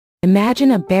Imagine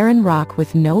a barren rock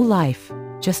with no life,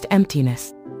 just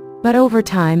emptiness. But over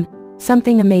time,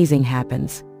 something amazing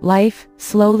happens. Life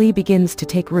slowly begins to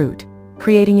take root,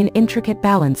 creating an intricate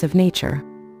balance of nature.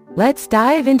 Let's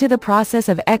dive into the process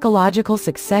of ecological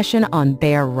succession on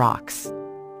bare rocks.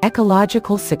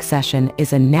 Ecological succession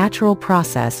is a natural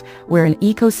process where an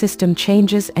ecosystem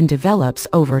changes and develops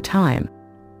over time.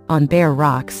 On bare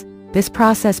rocks, this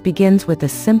process begins with the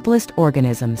simplest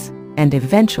organisms, and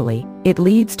eventually, it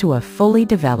leads to a fully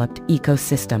developed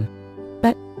ecosystem.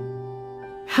 But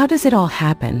how does it all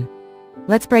happen?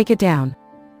 Let's break it down.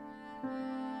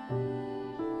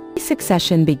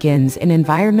 Succession begins in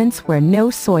environments where no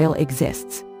soil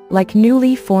exists, like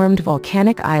newly formed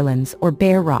volcanic islands or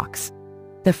bare rocks.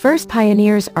 The first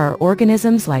pioneers are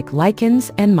organisms like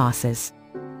lichens and mosses.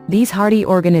 These hardy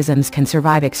organisms can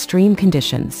survive extreme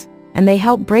conditions, and they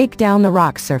help break down the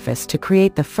rock surface to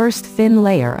create the first thin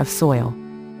layer of soil.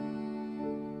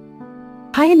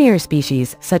 Pioneer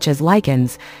species, such as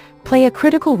lichens, play a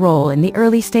critical role in the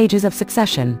early stages of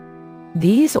succession.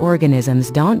 These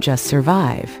organisms don't just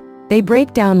survive. They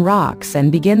break down rocks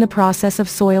and begin the process of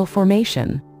soil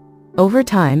formation. Over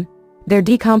time, their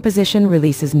decomposition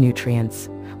releases nutrients,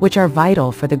 which are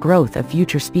vital for the growth of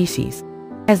future species.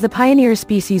 As the pioneer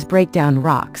species break down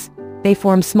rocks, they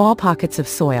form small pockets of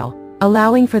soil,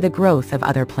 allowing for the growth of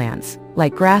other plants,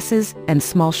 like grasses and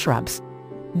small shrubs.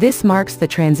 This marks the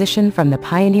transition from the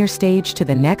pioneer stage to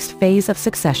the next phase of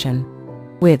succession.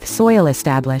 With soil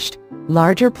established,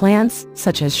 larger plants,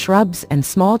 such as shrubs and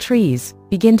small trees,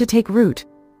 begin to take root.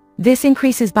 This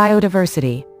increases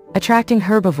biodiversity, attracting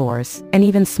herbivores and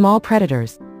even small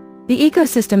predators. The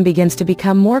ecosystem begins to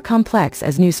become more complex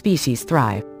as new species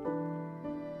thrive.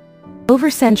 Over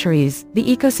centuries, the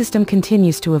ecosystem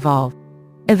continues to evolve.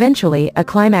 Eventually, a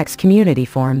climax community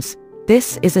forms.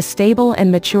 This is a stable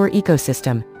and mature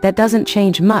ecosystem that doesn't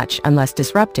change much unless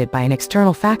disrupted by an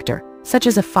external factor, such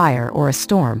as a fire or a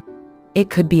storm. It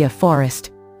could be a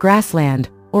forest, grassland,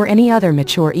 or any other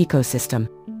mature ecosystem.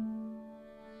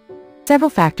 Several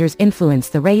factors influence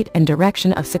the rate and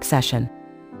direction of succession.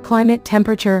 Climate,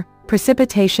 temperature,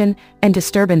 precipitation, and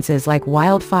disturbances like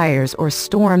wildfires or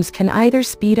storms can either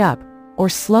speed up or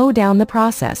slow down the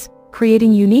process,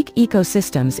 creating unique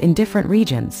ecosystems in different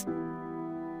regions.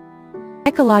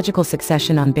 Ecological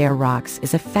succession on bare rocks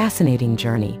is a fascinating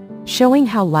journey, showing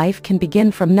how life can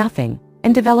begin from nothing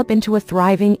and develop into a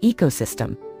thriving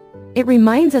ecosystem. It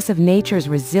reminds us of nature's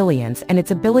resilience and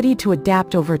its ability to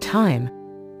adapt over time.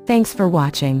 Thanks for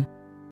watching.